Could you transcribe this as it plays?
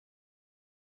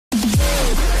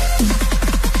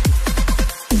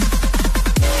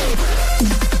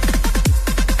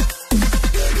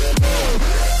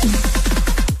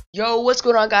Yo, what's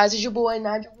going on, guys? It's your boy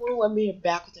Nigel. I'm here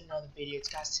back with another video. It's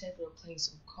guys, today we're playing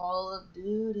some Call of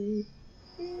Duty.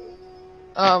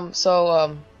 I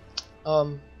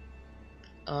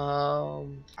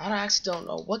actually don't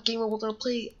know what game we're gonna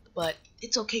play, but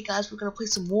it's okay, guys. We're gonna play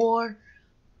some more.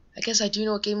 I guess I do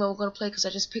know what game we're gonna play because I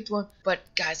just picked one. But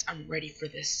guys, I'm ready for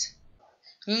this.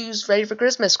 Who's ready for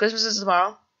Christmas? Christmas is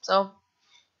tomorrow, so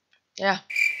yeah,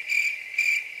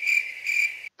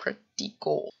 pretty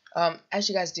cool. As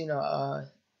you guys do know,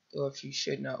 or if you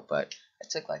should know, but I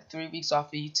took like 3 weeks off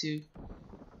of YouTube.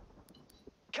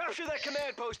 Capture that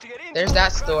command post to get into. There's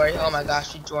that story. Oh my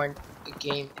gosh, you joined the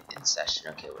game in session.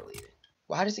 Okay, we're leaving.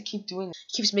 Why does it keep doing? It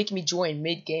keeps making me join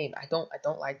mid game. I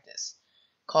don't like this.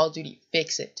 Call of Duty,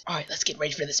 fix it. All right, let's get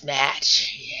ready for this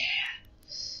match. Yeah,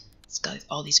 let's got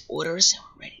all these orders and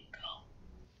we're ready to go.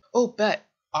 Oh, bet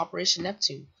Operation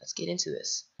Neptune. Let's get into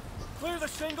this. Clear the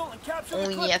shingle and capture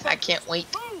Only the yes, I can't wait.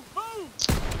 Boom, boom.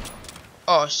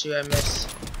 Oh shoot, I missed.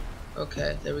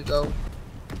 Okay, there we go.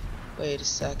 Wait a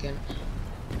second.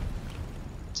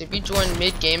 Did we join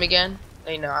mid game again?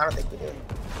 Hey, no, I don't think we did.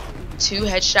 2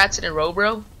 headshots in a row,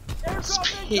 bro. It's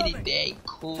pretty dang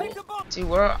cool. Dude,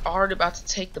 we're already about to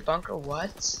take the bunker.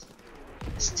 What?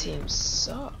 This team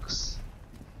sucks.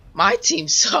 My team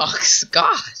sucks.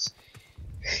 Gosh.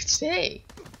 Dang.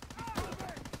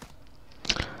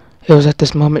 It was at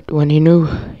this moment when he knew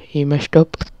he messed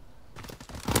up.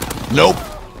 Nope.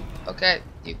 Okay,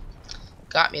 you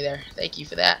got me there. Thank you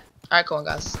for that. Alright, come on,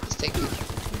 guys. Let's take it.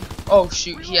 Oh,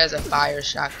 shoot. He has a fire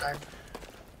shotgun.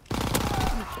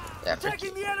 Yeah,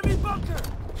 Attacking the enemy bunker.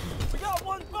 We got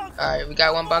one bunker. Alright, we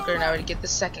got one bunker. Now we need to get the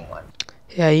second one.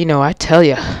 Yeah, you know, I tell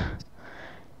ya.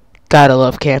 Gotta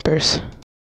love campers.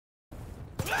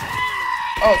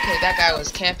 Okay, that guy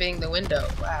was camping the window.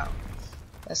 Wow.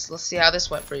 Let's see how this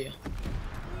went for you.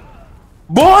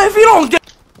 Boy, if you don't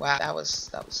get. Wow, that was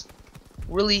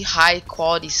really high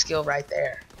quality skill right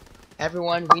there.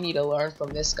 Everyone, we need to learn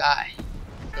from this guy.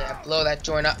 Yeah, blow that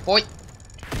joint up, boy.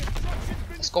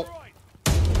 Let's go.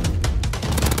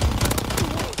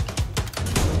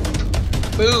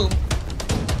 Boom.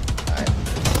 Alright.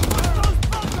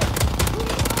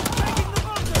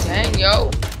 Dang,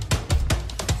 yo.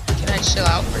 Can I chill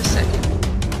out for a second?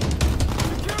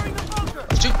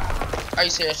 Shoot. Are you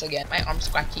serious again? My arm's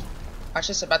squacky. I'm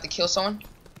just about to kill someone.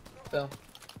 Boom.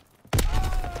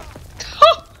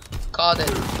 Called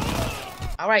it.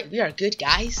 Alright, we are good,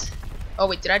 guys. Oh,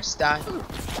 wait, did I just die?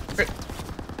 Frick.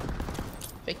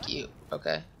 Thank you.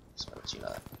 Okay. Just want to let you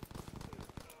know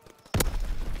that.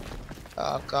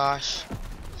 Oh, gosh.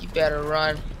 You better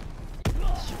run.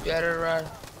 You better run.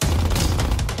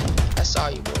 I saw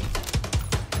you, boy.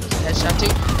 There's a headshot,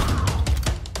 too.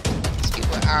 These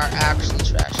people are actually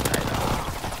trash. I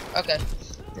know. Okay.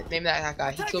 Maybe that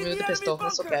guy. He killed me with a pistol.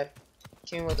 That's okay.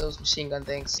 Came with those machine gun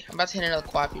things. I'm about to hit another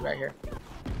quappy right here.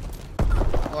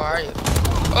 Where are you?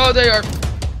 Oh, there you are.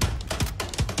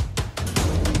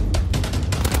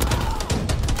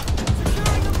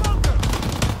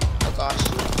 Oh gosh.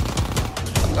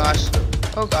 Oh gosh.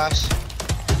 Oh gosh.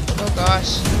 Oh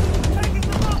gosh.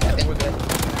 Okay, I think we're good.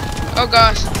 Oh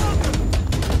gosh.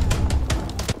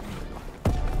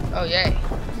 Oh yay.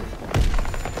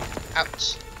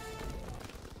 Ouch.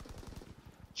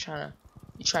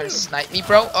 You trying to snipe me,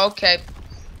 bro? Okay.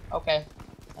 Okay.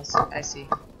 I see.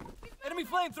 Enemy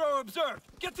flamethrower observed.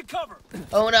 Get to cover.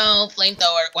 Oh no,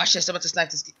 flamethrower. Watch this, I'm about to snipe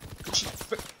this.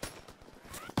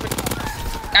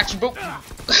 Got you, bro.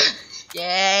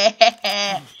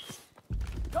 Yeah.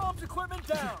 Comms equipment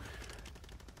down.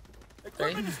 Ready?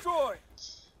 Equipment destroyed.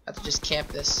 I have to just camp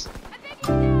this.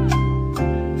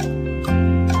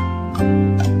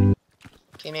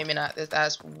 Okay, maybe not.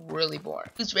 That's really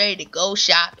boring. Who's ready to go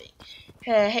shopping?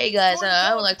 Hey guys,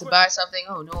 I would like to buy something.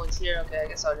 Oh, no one's here. Okay, I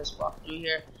guess I'll just walk through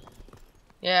here.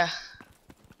 Yeah.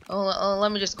 Oh,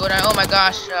 let me just go down. Oh my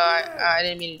gosh, I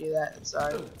didn't mean to do that. I'm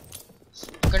sorry.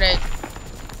 Grenade.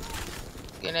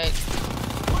 Grenade.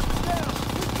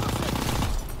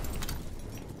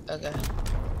 Okay.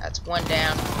 That's one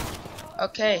down.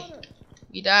 Okay.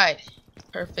 You died.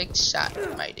 Perfect shot,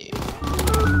 my dude.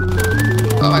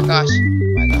 Oh my gosh.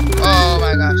 Oh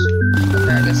my gosh.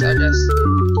 Okay, I guess I'll just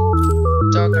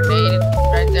throw a grenade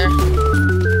right there. I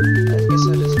guess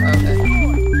I'll just. Okay.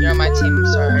 You're on my team. I'm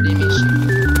sorry. I didn't mean to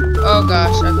shoot. Oh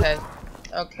gosh. Okay.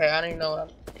 Okay. I don't even know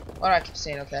what do I keep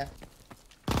saying? Okay.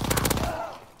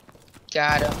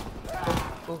 Got him.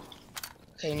 Ooh, ooh.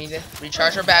 Okay, you need to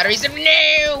recharge our batteries.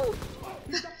 No!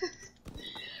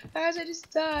 As I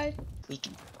just died. We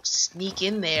can sneak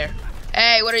in there.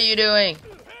 Hey, what are you doing?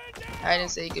 I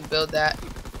didn't say you could build that.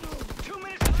 2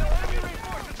 minutes until enemy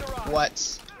reinforcements arrive.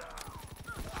 What?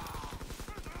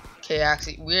 Okay,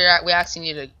 actually, we actually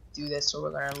need to do this, or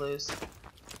we're gonna lose.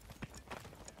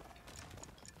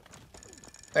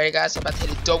 Ready, guys? I'm about to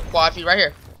hit a dope quad feed right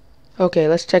here. Okay,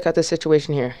 let's check out the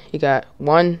situation here. You got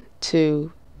 1,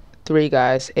 2, 3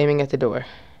 guys aiming at the door.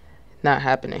 Not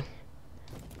happening.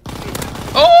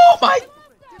 Oh my!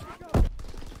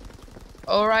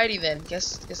 Alrighty then.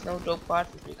 Guess no dope quad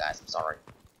feed for you guys. I'm sorry.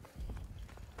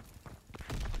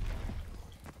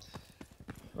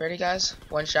 Ready, guys?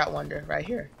 One shot wonder right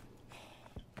here.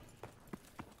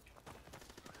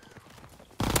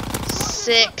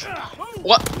 Sick.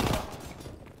 What?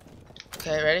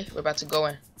 Okay, ready? We're about to go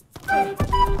in. Okay,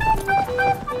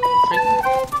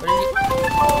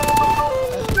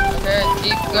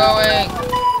 keep going.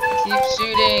 Keep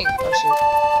shooting. Oh shoot.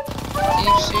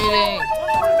 Keep shooting.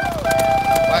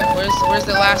 What? Where's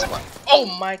the last one? Oh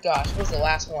my gosh, where's the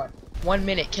last one? 1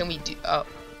 minute. Can we do? Oh.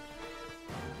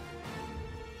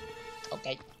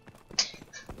 Okay.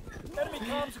 Enemy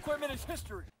comms equipment is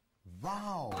history.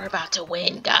 Wow. We're about to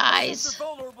win, guys. They're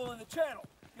vulnerable in the channel.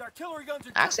 The artillery guns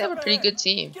are I actually have a pretty good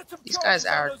team. These guys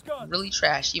are really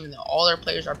trash, even though all their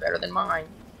players are better than mine.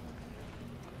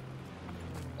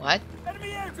 What? Enemy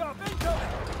airdrop incoming.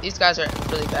 These guys are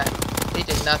really bad. They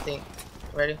did nothing.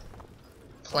 Ready?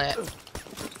 Plant.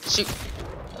 Shoot.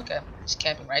 Okay. Just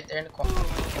camping right there in the corner.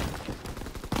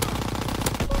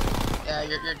 Yeah,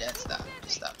 you're dead. Stop.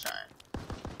 Just stop trying.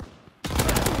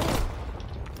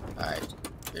 Alright.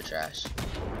 You're trash.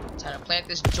 Time to plant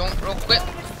this joint real quick.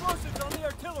 Explosives on the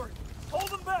artillery. Hold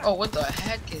them back. Oh, what the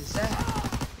heck is that?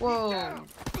 Whoa.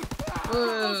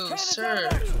 Whoa, sir.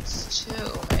 Just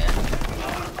chill, man.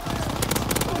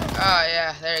 Oh,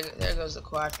 yeah. There goes the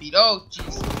quad feed. Oh,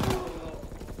 jeez.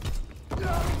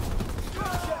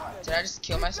 Did I just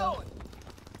kill myself?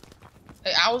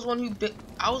 Hey, I was one who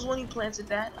planted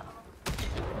that.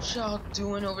 What y'all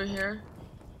doing over here?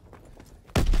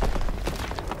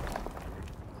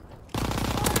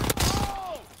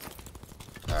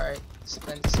 Alright, let's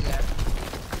plant this again.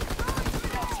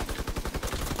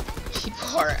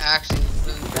 People are actually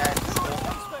really bad.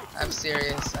 I'm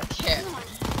serious. I can't.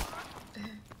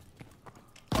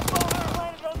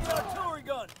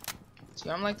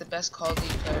 Dude, I'm like the best Call of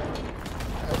Duty player in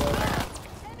the world right now.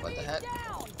 What the heck?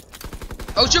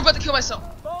 Oh, you're about to kill myself!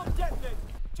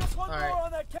 Alright.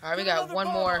 Alright, we got one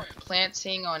more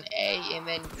planting on A, and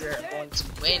then we're going to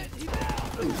win.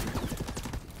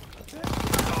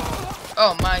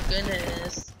 Oh my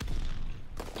goodness.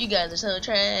 You guys are so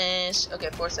trash. Okay,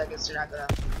 4 seconds. You're not gonna.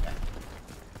 Yeah.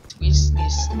 We just need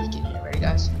to sneak in here. Ready,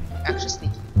 guys? Actually,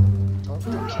 sneak. Don't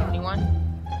kill anyone.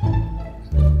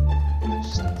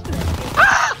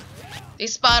 Ah! They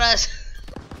spot us.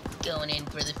 Going in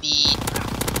for the feed.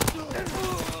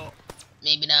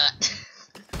 Maybe not.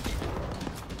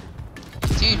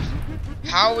 Dude,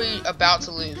 how are we about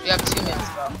to lose? We have 2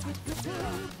 minutes left.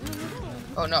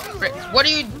 Oh no, frick. What are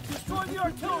you?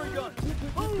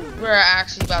 We're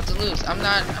actually about to lose. I'm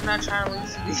not trying to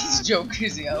lose to these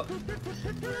jokers, yo.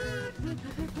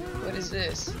 What is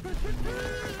this?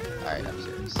 Alright, I'm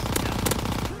serious.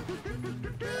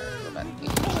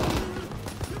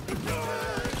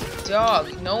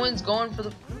 Dog, no one's going for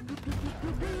the.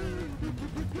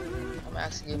 I'm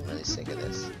actually getting really sick of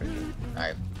this.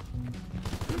 Alright.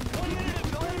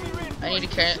 I need to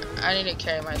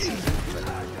carry myself, but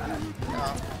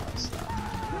no,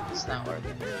 it's not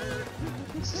working.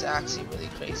 This is actually really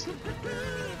crazy.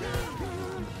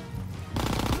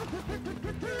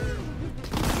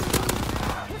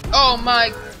 Oh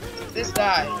my, this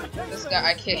guy,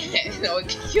 I can't, no one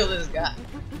can kill this guy.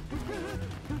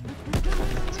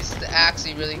 This is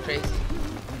actually really crazy.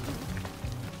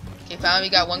 Okay, finally we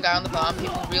got one guy on the bomb.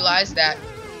 People realize that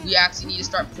we actually need to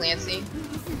start planting.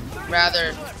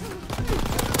 Rather,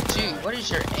 dude, what is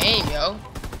your aim, yo?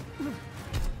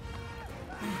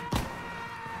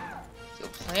 Yo,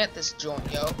 plant this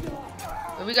joint, yo.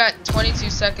 But we got 22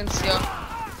 seconds, yo.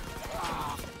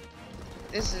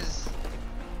 This is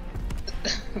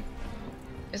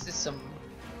this is some.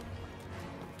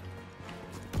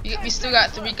 We still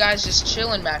got 3 guys just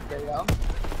chilling back there, yo.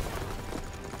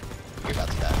 You're about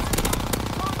to die.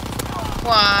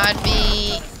 Quad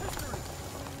beat.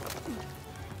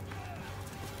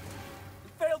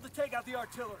 Failed to take out the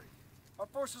artillery. Our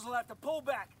forces will have to pull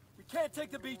back. We can't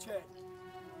take the beachhead.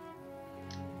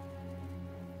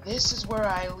 This is where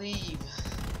I leave.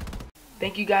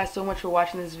 Thank you guys so much for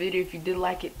watching this video. If you did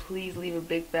like it, please leave a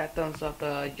big fat thumbs up.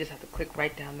 You just have to click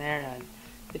right down there. And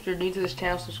if you're new to this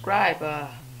channel, subscribe. I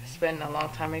spent a long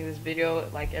time making this video,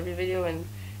 like every video, and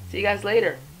see you guys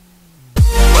later.